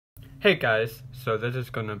Hey guys, so this is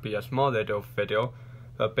gonna be a small little video,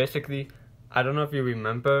 but basically, I don't know if you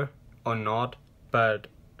remember or not, but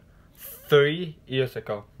 3 years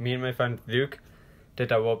ago, me and my friend Luke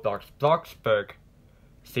did a Roblox Bloxburg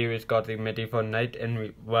series called the Medieval Night,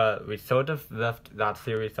 and we sort of left that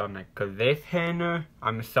series on a cliffhanger.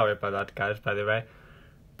 I'm sorry about that, guys, by the way,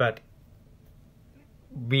 but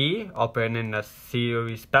we are bringing the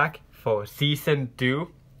series back for season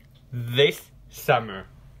 2 this summer.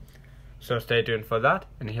 So stay tuned for that,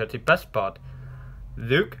 and here's the best part.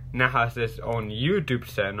 Luke now has his own YouTube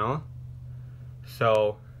channel,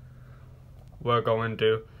 so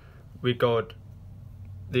we got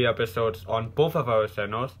the episodes on both of our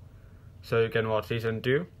channels, so you can watch season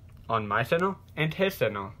 2 on my channel and his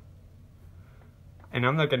channel. And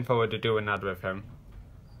I'm looking forward to doing that with him.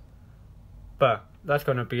 But that's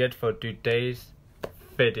gonna be it for today's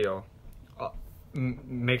video.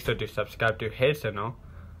 Make sure to subscribe to his channel.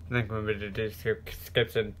 Link will be in the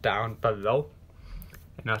description down below.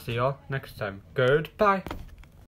 And I'll see y'all next time. Goodbye.